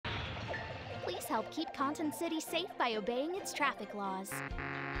help keep Content City safe by obeying its traffic laws.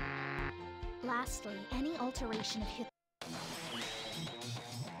 Lastly, any alteration of history.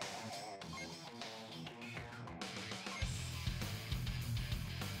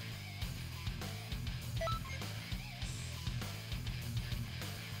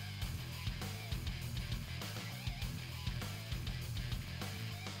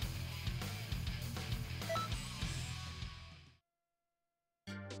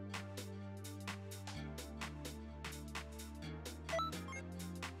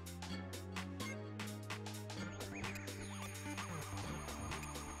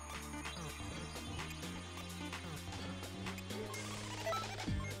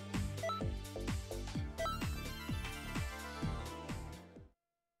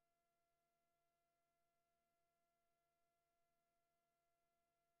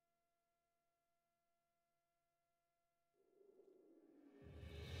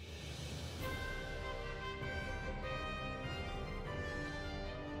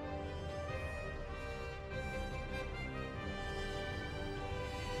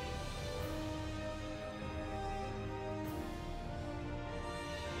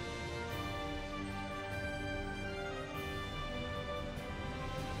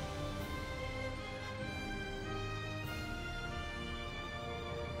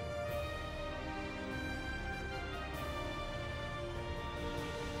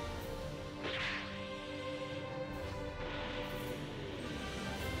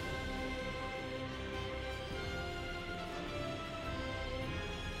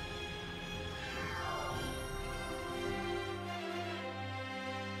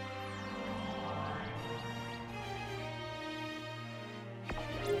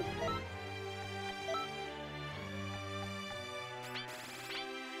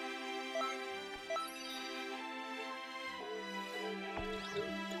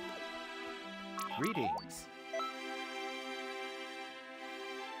 Greetings.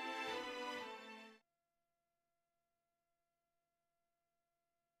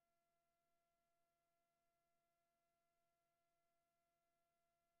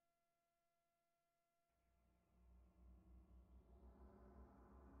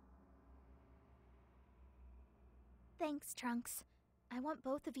 Thanks, Trunks. I want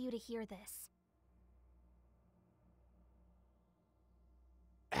both of you to hear this.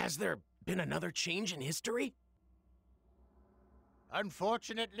 Has there been another change in history?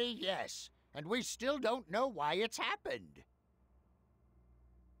 Unfortunately, yes. And we still don't know why it's happened.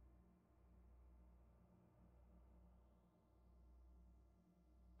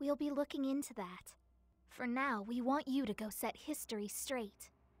 We'll be looking into that. For now, we want you to go set history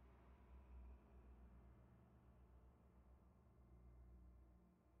straight.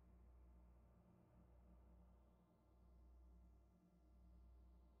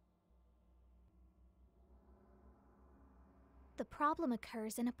 The problem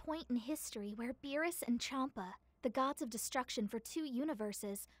occurs in a point in history where Beerus and Champa, the gods of destruction for 2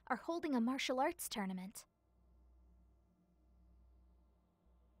 universes, are holding a martial arts tournament.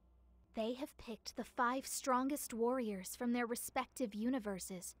 They have picked the 5 strongest warriors from their respective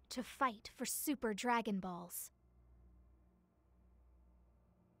universes to fight for Super Dragon Balls.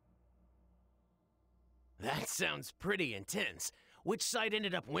 That sounds pretty intense. Which side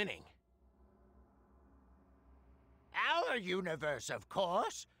ended up winning? Our universe, of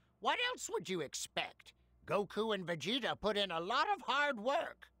course. What else would you expect? Goku and Vegeta put in a lot of hard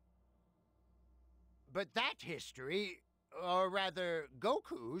work. But that history, or rather,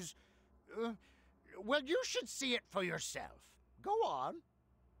 Goku's, well, you should see it for yourself. Go on.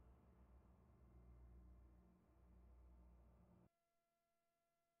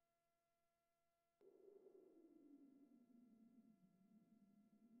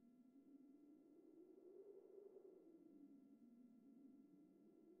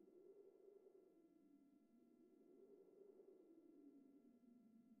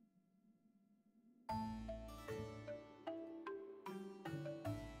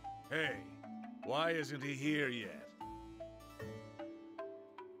 Hey, why isn't he here yet?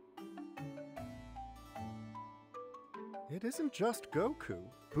 It isn't just Goku.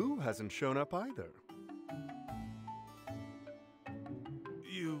 Boo hasn't shown up either.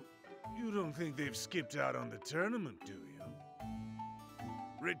 You don't think they've skipped out on the tournament, do you?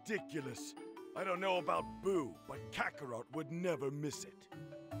 Ridiculous. I don't know about Boo, but Kakarot would never miss it.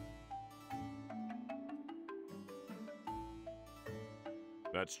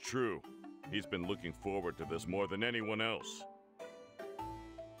 That's true. He's been looking forward to this more than anyone else.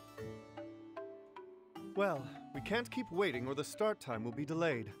 Well, we can't keep waiting or the start time will be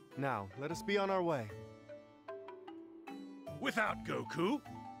delayed. Now, let us be on our way. Without Goku?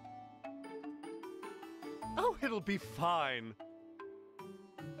 Oh, it'll be fine.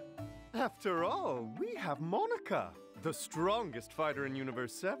 After all, we have Monica, the strongest fighter in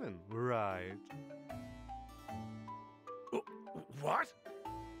Universe 7, right? What?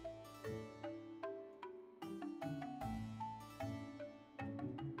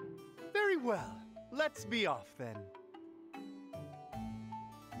 Very well. Let's be off then.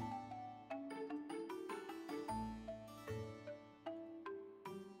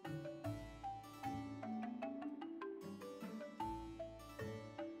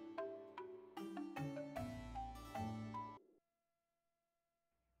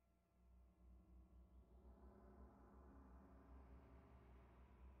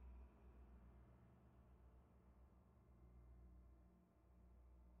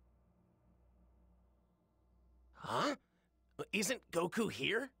 Huh? Isn't Goku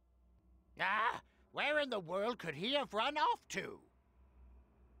here? Ah, where in the world could he have run off to?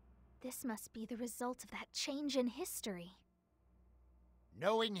 This must be the result of that change in history.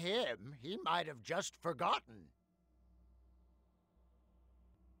 Knowing him, he might have just forgotten.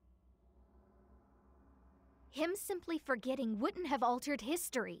 Him simply forgetting wouldn't have altered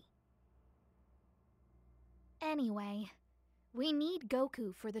history. Anyway, we need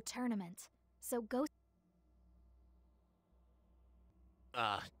Goku for the tournament, so go.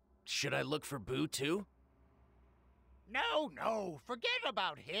 Should I look for Boo too? No, forget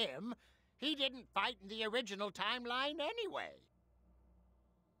about him. He didn't fight in the original timeline anyway.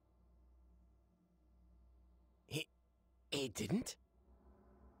 He didn't?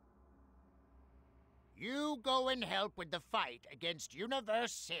 You go and help with the fight against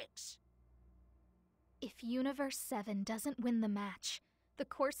Universe 6. If Universe 7 doesn't win the match, the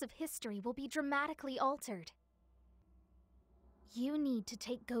course of history will be dramatically altered. You need to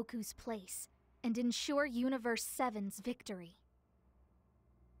take Goku's place and ensure Universe 7's victory.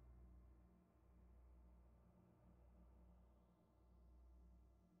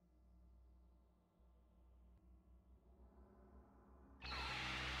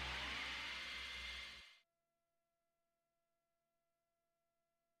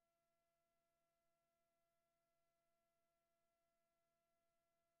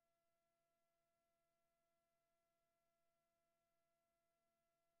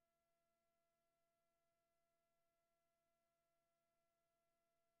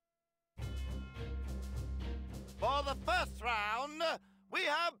 For the first round, we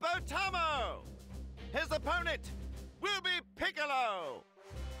have Botamo. His opponent will be Piccolo.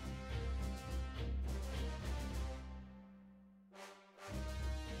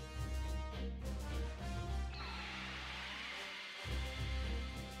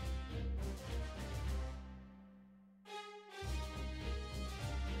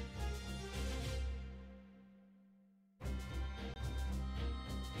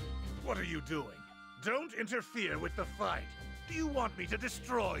 What are you doing? Don't interfere with the fight. Do you want me to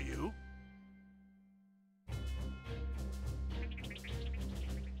destroy you?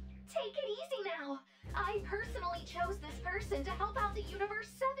 Take it easy now. I personally chose this person to help out the Universe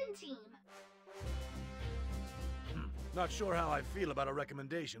 7 team. Not sure how I feel about a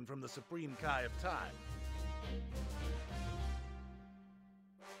recommendation from the Supreme Kai of Time.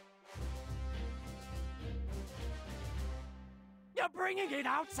 You're bringing in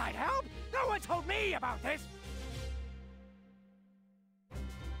outside help? No one told me about this!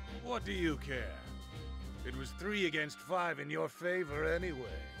 What do you care? It was 3 against 5 in your favor anyway.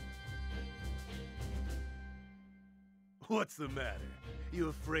 What's the matter? You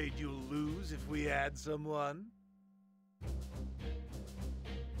afraid you'll lose if we add someone?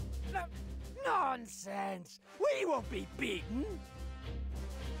 No, nonsense! We won't be beaten!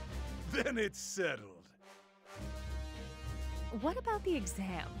 Then it's settled. What about the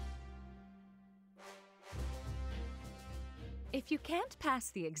exam? If you can't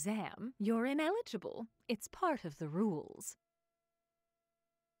pass the exam, you're ineligible. It's part of the rules.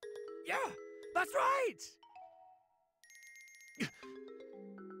 Yeah, that's right!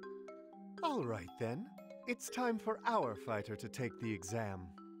 All right then. It's time for our fighter to take the exam.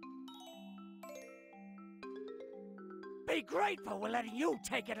 Be grateful we're letting you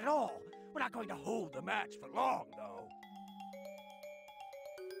take it at all. We're not going to hold the match for long, though.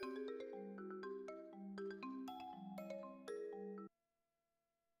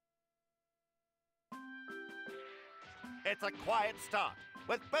 It's a quiet start,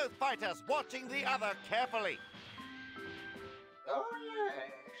 with both fighters watching the other carefully. Oh,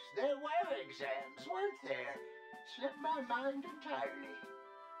 yes. There were exams, weren't there? Slipped my mind entirely.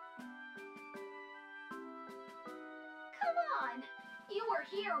 Come on! You were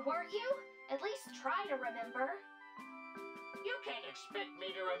here, weren't you? At least try to remember. You can't expect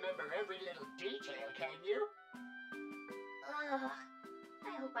me to remember every little detail, can you? Ugh.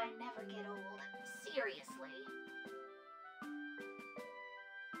 I hope I never get old. Seriously.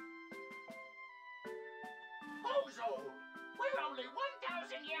 Who's old? We're only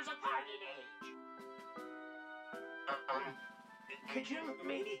 1,000 years apart in age. Could you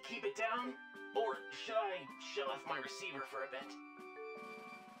maybe keep it down? Or should I shut off my receiver for a bit?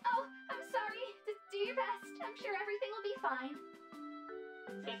 Oh, I'm sorry. Do your best. I'm sure everything will be fine.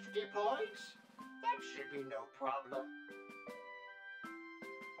 50 points? That should be no problem.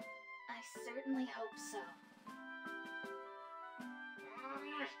 I certainly hope so.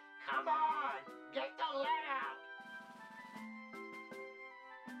 Come on! Get the lead out!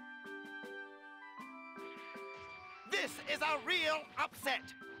 This is a real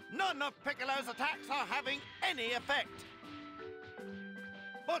upset. None of Piccolo's attacks are having any effect.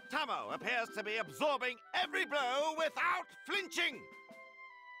 Otamo appears to be absorbing every blow without flinching.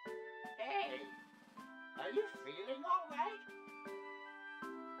 Hey, are you feeling all right?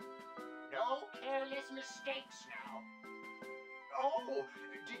 No careless mistakes now. Oh,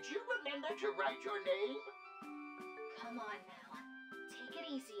 did you remember to write your name? Come on now. Take it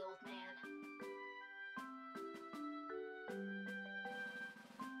easy, old man.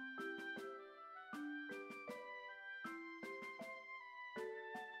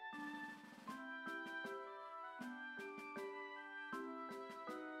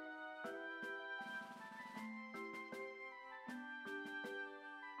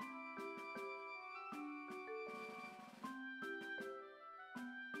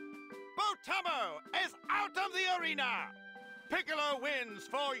 Otamo is out of the arena! Piccolo wins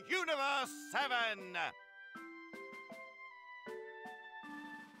for Universe 7!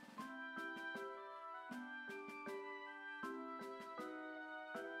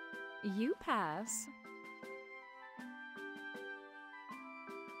 You pass.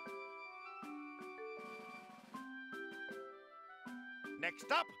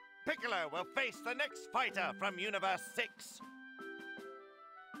 Next up, Piccolo will face the next fighter from Universe 6.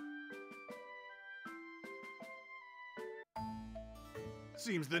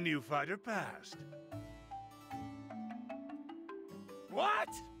 Seems the new fighter passed. What?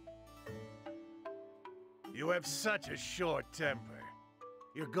 You have such a short temper.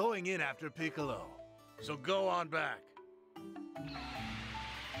 You're going in after Piccolo, so go on back.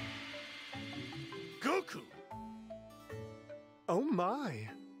 Goku! Oh my,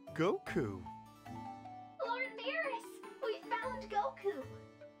 Goku. Lord Beerus, we found Goku.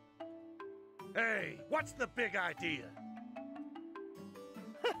 Hey, what's the big idea?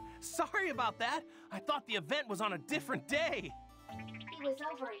 Sorry about that. I thought the event was on a different day. He was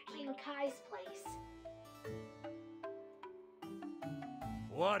over at King Kai's place.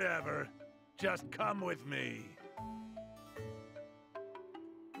 Whatever. Just come with me.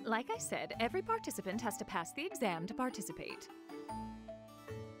 Like I said, every participant has to pass the exam to participate.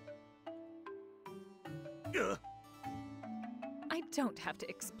 I don't have to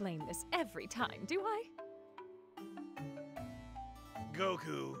explain this every time, do I?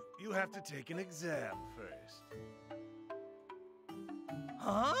 Goku, you have to take an exam first.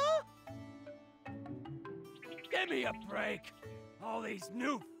 Huh? Give me a break. All these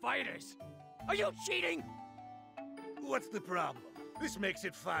new fighters. Are you cheating? What's the problem? This makes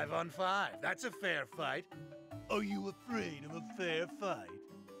it 5-on-5. That's a fair fight. Are you afraid of a fair fight?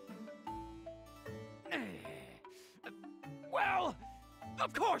 Well,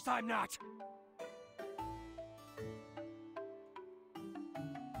 of course I'm not.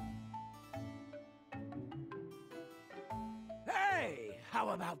 Hey, how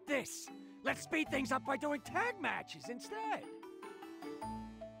about this? Let's speed things up by doing tag matches instead.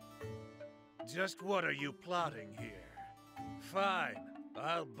 Just what are you plotting here? Fine,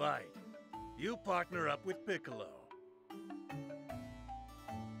 I'll bite. You partner up with Piccolo.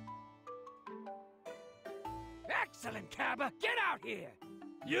 Excellent, Cabba! Get out here!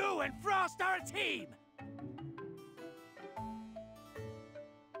 You and Frost are a team!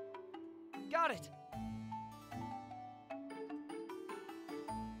 Got it!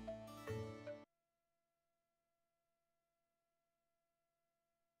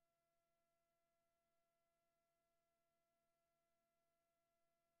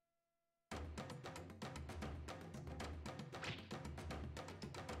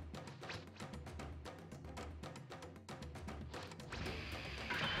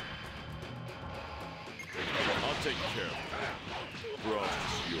 I'll take care of it. Frost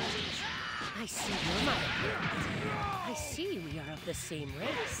is yours. I see you're my appearance. I see we are of the same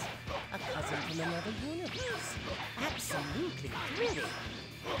race. A cousin from another universe. Absolutely thrilling.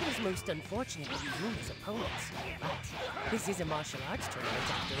 It is most unfortunate that you lose opponents. But this is a martial arts tournament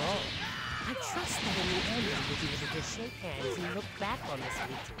after all. I trust that in the end you will be able to shake hands and look back on this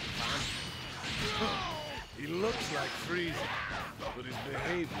victory fondly. He looks like Frieza, but his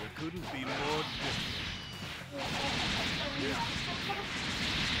behavior couldn't be more different.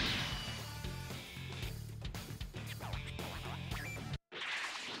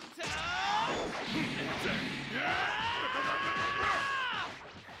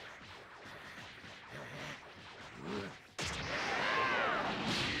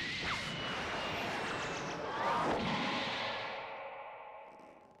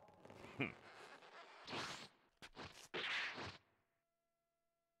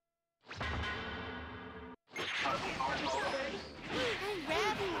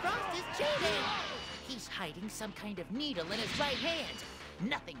 He's hiding some kind of needle in his right hand.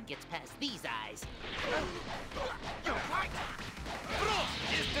 Nothing gets past these eyes. You're right! Frost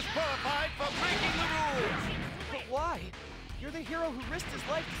is disqualified for breaking the rules! But why? You're the hero who risked his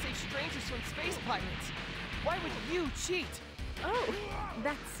life to save strangers from space pirates. Why would you cheat? Oh,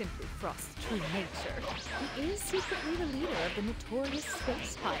 that's simply Frost's true nature. He is secretly the leader of the notorious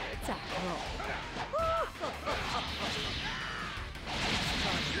space pirates, after all.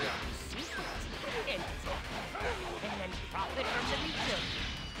 And then profit from the return.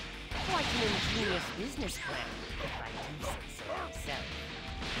 Quite an ingenious business plan, if I do say so myself.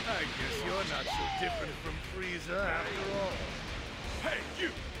 I guess you're not so different from Frieza after all. Hey, you!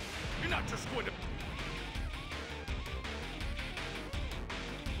 You're not just going to...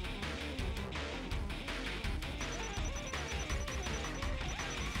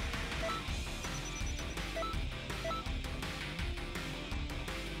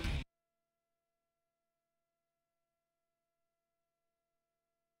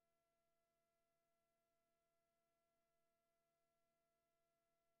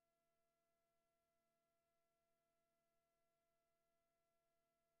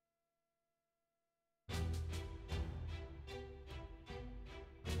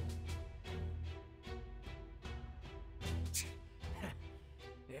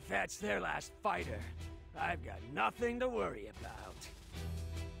 If that's their last fighter, I've got nothing to worry about.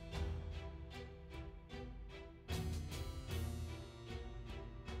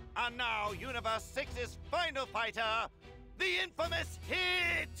 And now, Universe 6's final fighter, the infamous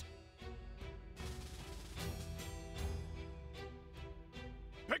Hit!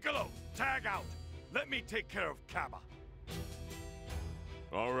 Piccolo, tag out! Let me take care of Kaba.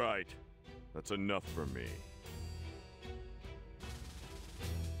 All right. That's enough for me.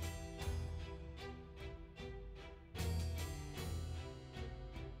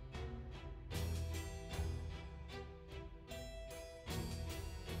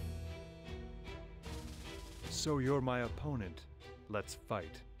 So you're my opponent. Let's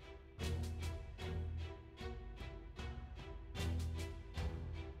fight.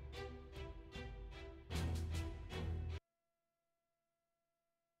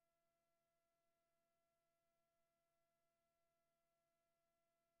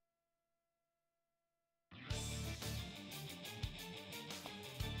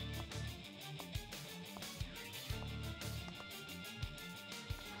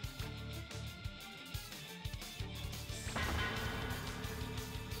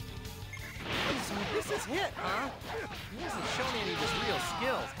 This is Hit, huh? He hasn't shown any of his real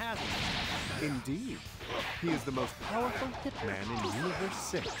skills, has he? Indeed. He is the most powerful hitman in Universe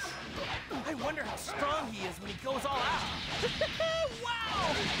 6. I wonder how strong he is when he goes all out.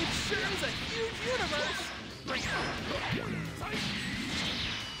 Wow! It sure is a huge universe!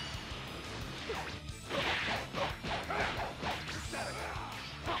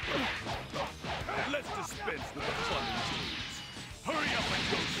 Let's dispense with the fun and games. Hurry up and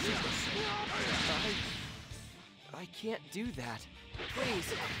go Super Saiyan. I can't do that.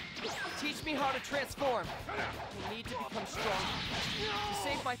 Please, teach me how to transform. I need to become stronger. To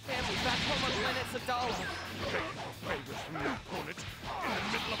save my family back home on planet Sadala. Taking favors from your opponent in the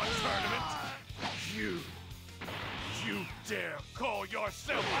middle of a tournament? You dare call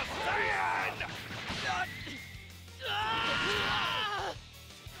yourself a Saiyan!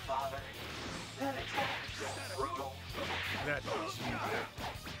 Father, that attack was brutal. That was you.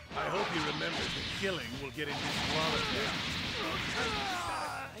 I hope he remembers that killing will get him disqualified.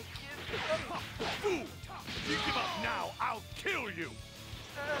 Fool! If you give up now, I'll kill you!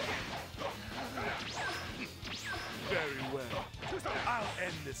 Very well. I'll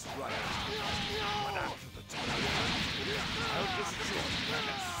end this right. But after the tournament, I'll destroy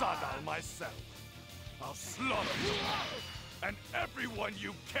Planet Sadal myself. I'll slaughter you and everyone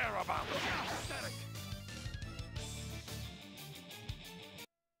you care about.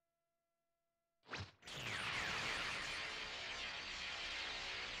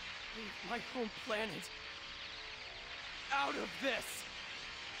 leave my home planet out of this.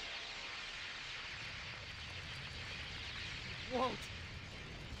 Won't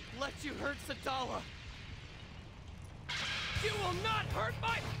let you hurt Sadala. You will not hurt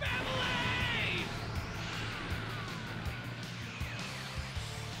my family!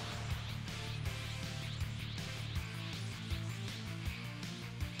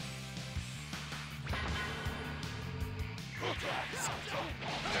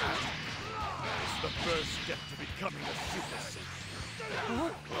 It's the first step to becoming a Super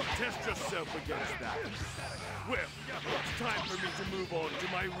Saiyan. Test yourself against that. Well, it's time for me to move on to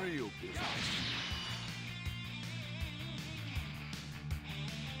my real business.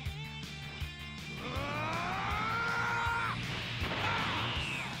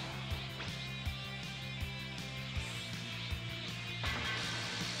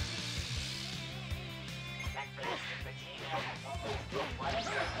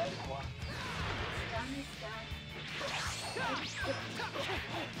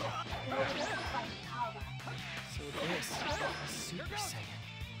 So this is Super Saiyan.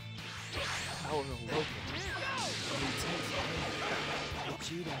 Power awoken. Intense pain.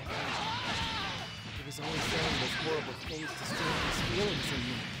 Vegeta. He was always saying those horrible things to stir these feelings in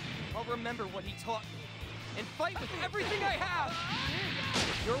me. I'll remember what he taught me and fight with everything I have.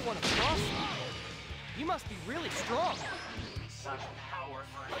 If you're one of Frost's people, you must be really strong. Such power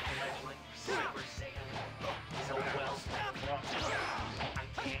for a fledgling Super Saiyan is a well-spent fortune. I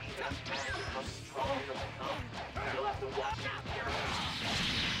can't even imagine how strong you'll become. You'll have to watch out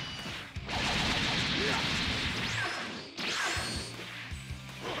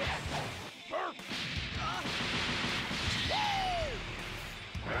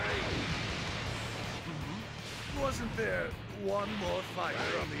Wasn't there one more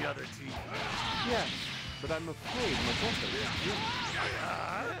fighter on the other team? Yes, but I'm afraid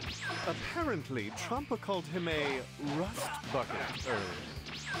Apparently, Trumpa called him a rust bucket earlier.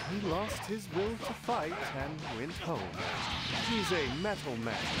 He lost his will to fight and went home. He's a metal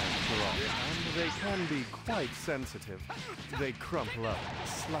man, after all, and they can be quite sensitive. They crumple up at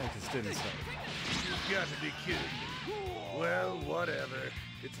the slightest insult. You've got to be kidding me. Well, whatever.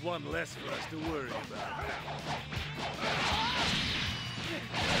 It's one less for us to worry about.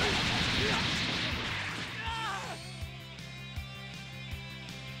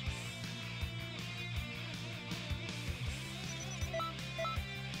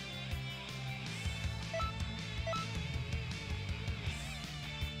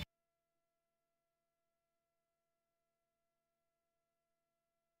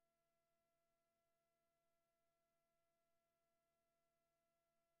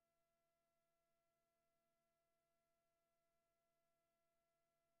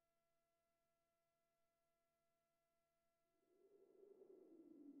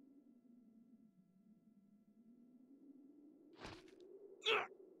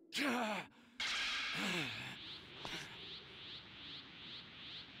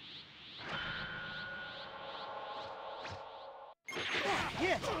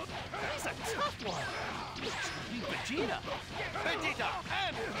 Hit! He's a tough one! Beat Vegeta! Vegeta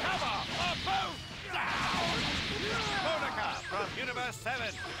and Kaba are both down! Monica from Universe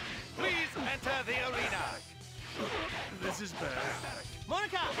 7, please enter the arena! This is bad.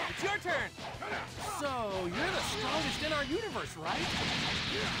 Monica, it's your turn! So, you're the strongest in our universe, right?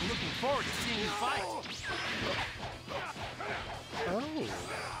 I'm looking forward to seeing you fight. Oh,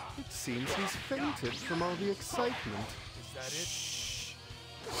 it seems he's fainted from all the excitement. Is that it?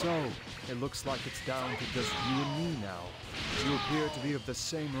 So, it looks like it's down to just you and me now. You appear to be of the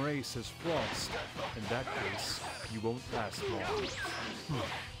same race as Frost. In that case, you won't last long.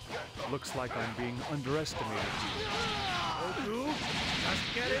 Looks like I'm being underestimated here. Goku,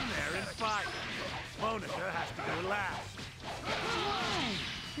 just get in there and fight. Monica has to go last.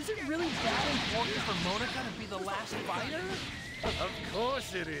 Is it really that important for Monica to be the last fighter? Of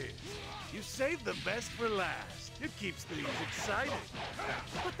course it is. You save the best for last. It keeps things exciting.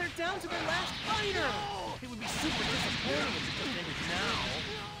 But they're down to their last fighter! It would be super disappointing if it just ended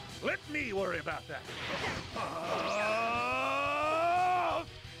now. Let me worry about that.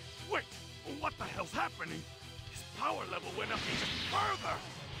 Wait! What the hell's happening? His power level went up even further!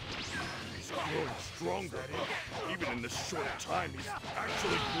 He's growing stronger. Even in this short time, he's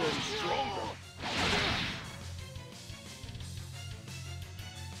actually grown stronger.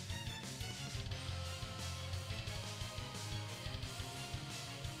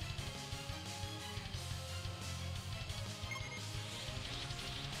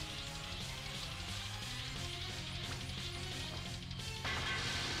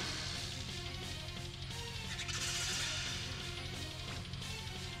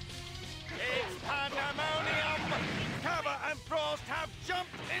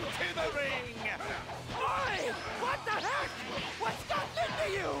 jumped into the ring! Oi! What the heck? What's gotten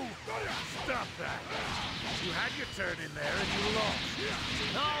into you? Stop that! You had your turn in there and you lost.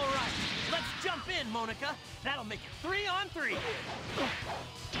 All right, let's jump in, Monica. That'll make it 3-on-3.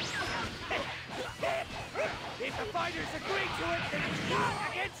 If the fighters agree to it, then it's not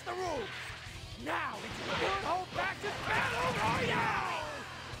against the rules. Now it's a good old-fashioned battle royale!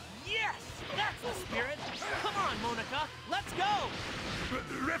 Yes, that's the spirit. Come on, Monica, let's go.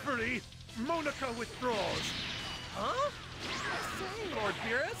 Referee, Monica withdraws. Huh? Say, Lord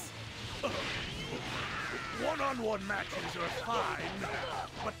Beerus. One-on-one matches are fine,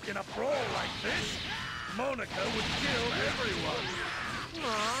 but in a brawl like this, Monica would kill everyone.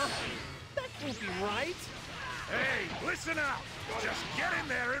 Aw, that can't be right. Hey, listen out! Just get in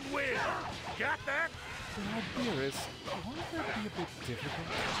there and win! Got that? Lord Beerus, won't that be a bit difficult?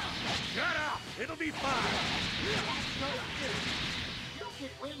 Shut up! It'll be fine! You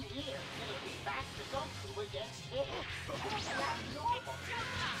can win here. It'll be back to Goku against him. That's normal.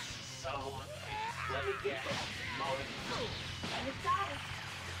 So, let me guess. You got it.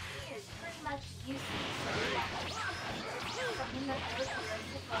 He is pretty much useless. Something that Goku has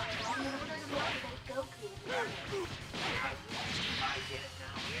to follow on in order to motivate Goku. I get it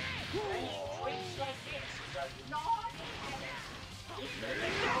now. Drinks like this does not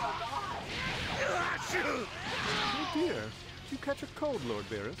Oh dear, did you catch a cold, Lord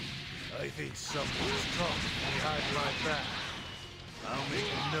Beerus? I think someone's talking behind my back. I'll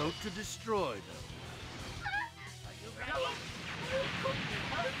make a note to destroy them.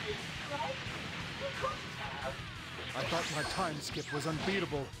 I thought my time skip was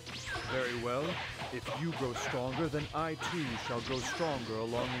unbeatable. Very well. If you grow stronger, then I too shall grow stronger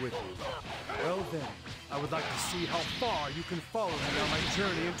along with you. Well then, I would like to see how far you can follow me on my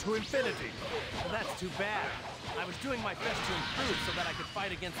journey into infinity. Well, that's too bad. I was doing my best to improve so that I could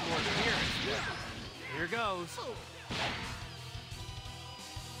fight against Lord Beerus. Here goes.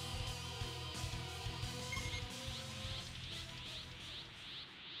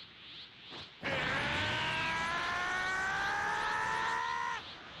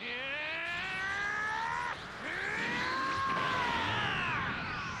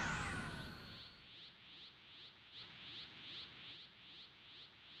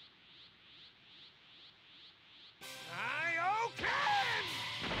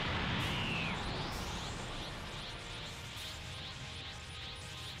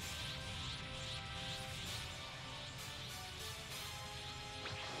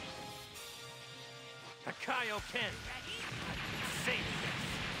 The Kaioken! Save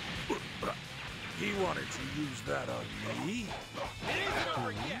this! He wanted to use that on me? It isn't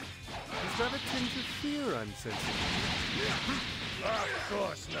over yet! Is that a tinge of fear I'm sensing? Of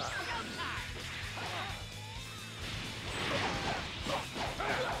course not.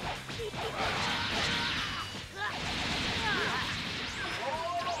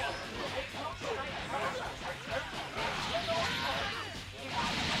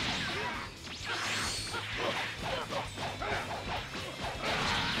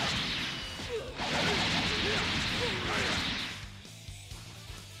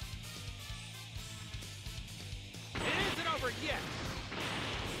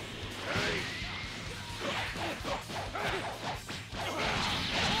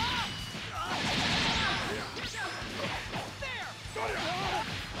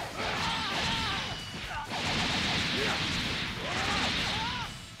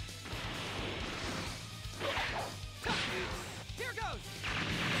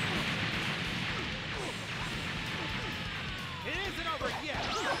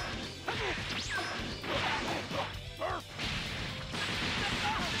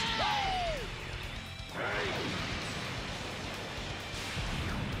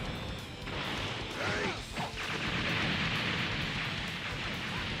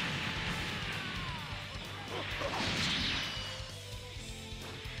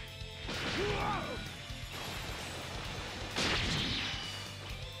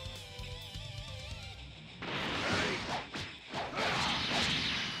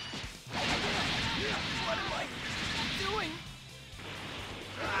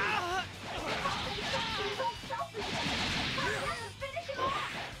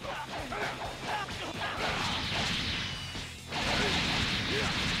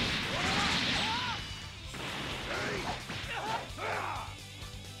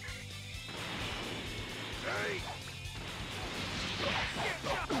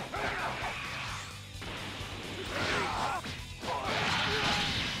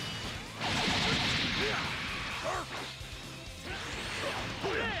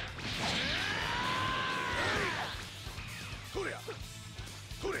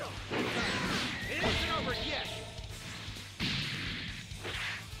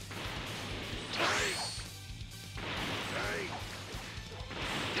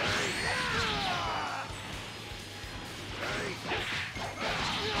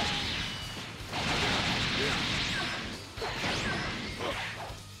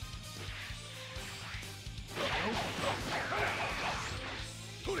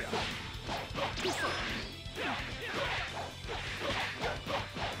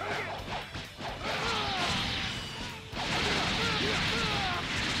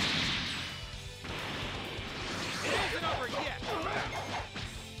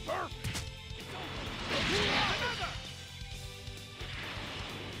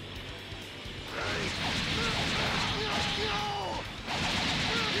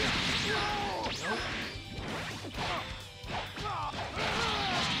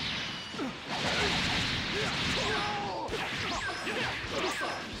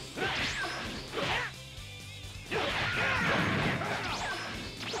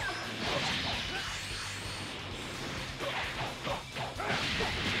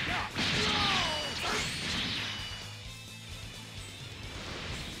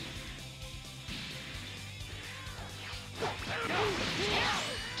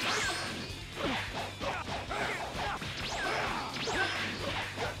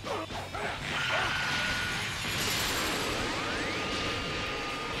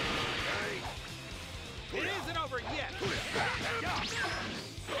 Take this!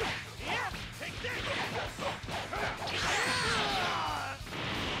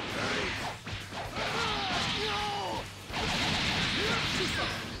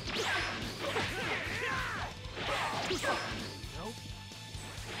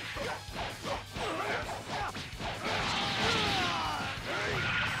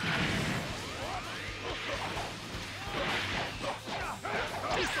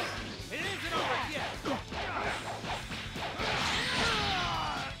 It isn't over yet!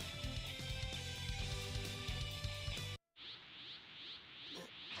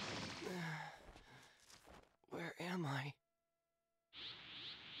 Where am I?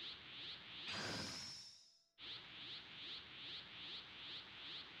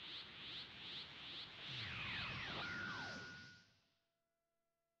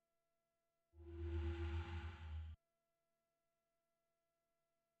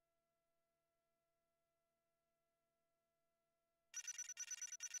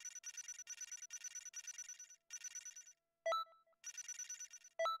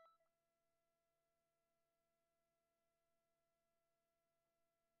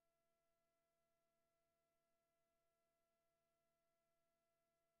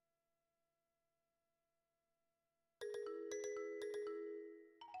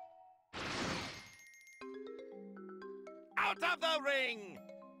 Out of the ring!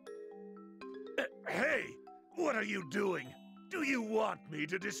 Hey! What are you doing? Do you want me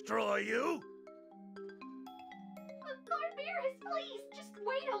to destroy you? Lord Beerus, please, just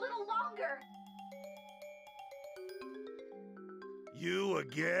wait a little longer. You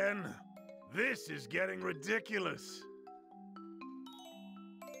again? This is getting ridiculous.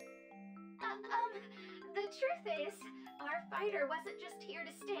 The truth is, our fighter wasn't just here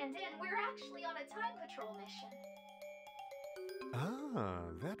to stand in. We're actually on a time patrol mission. Ah,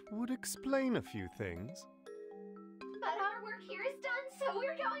 that would explain a few things. But our work here is done, so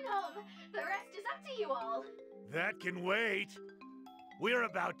we're going home. The rest is up to you all. That can wait. We're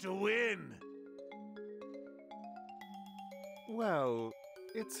about to win. Well,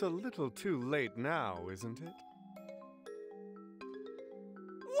 it's a little too late now, isn't it?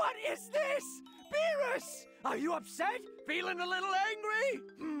 What is this? Beerus! Are you upset? Feeling a little angry?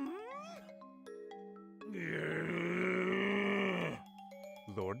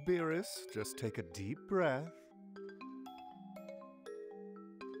 Lord Beerus, just take a deep breath.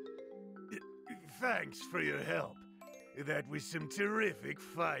 Thanks for your help. That was some terrific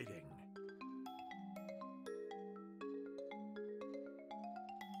fighting.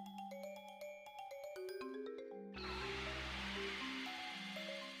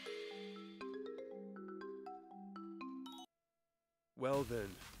 Well then,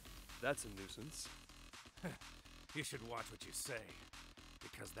 that's a nuisance. You should watch what you say,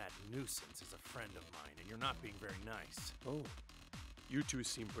 because that nuisance is a friend of mine, and you're not being very nice. Oh, you two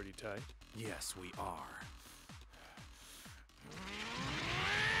seem pretty tight. Yes, we are.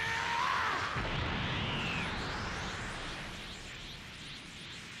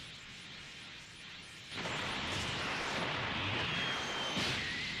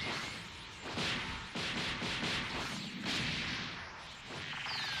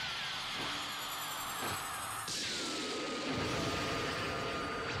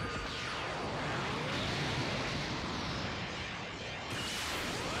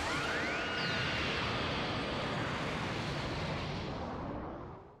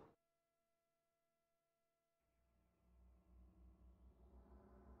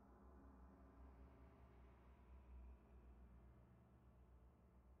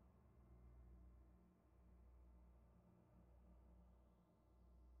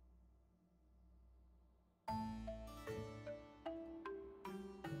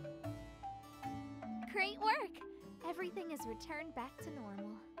 Great work! Everything is returned back to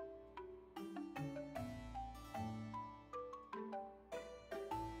normal.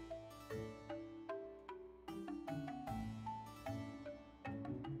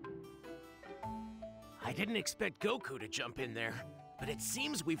 I didn't expect Goku to jump in there, but it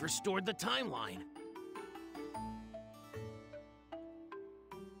seems we've restored the timeline.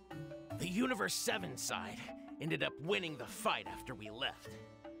 The Universe 7 side ended up winning the fight after we left.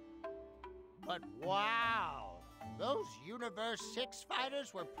 But wow, those Universe 6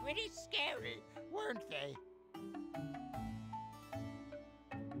 fighters were pretty scary, weren't they?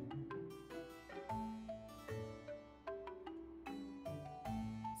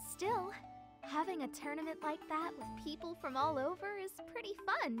 Still, having a tournament like that with people from all over is pretty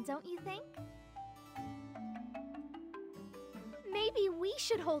fun, don't you think? Maybe we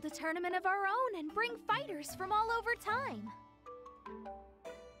should hold a tournament of our own and bring fighters from all over time.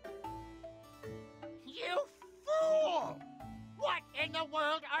 You fool! in the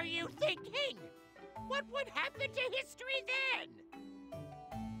world are you thinking? What would happen to history then?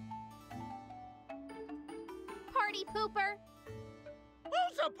 Party pooper!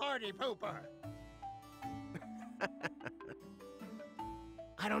 Who's a party pooper?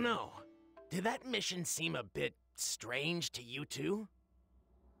 I don't know. Did that mission seem a bit strange to you two?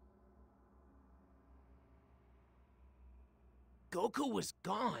 Goku was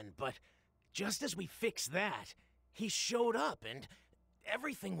gone, but just as we fixed that, he showed up and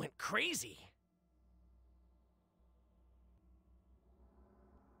everything went crazy.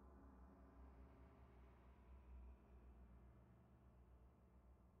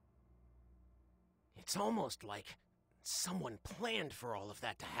 It's almost like someone planned for all of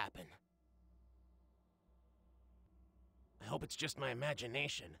that to happen. I hope it's just my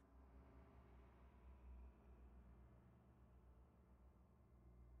imagination.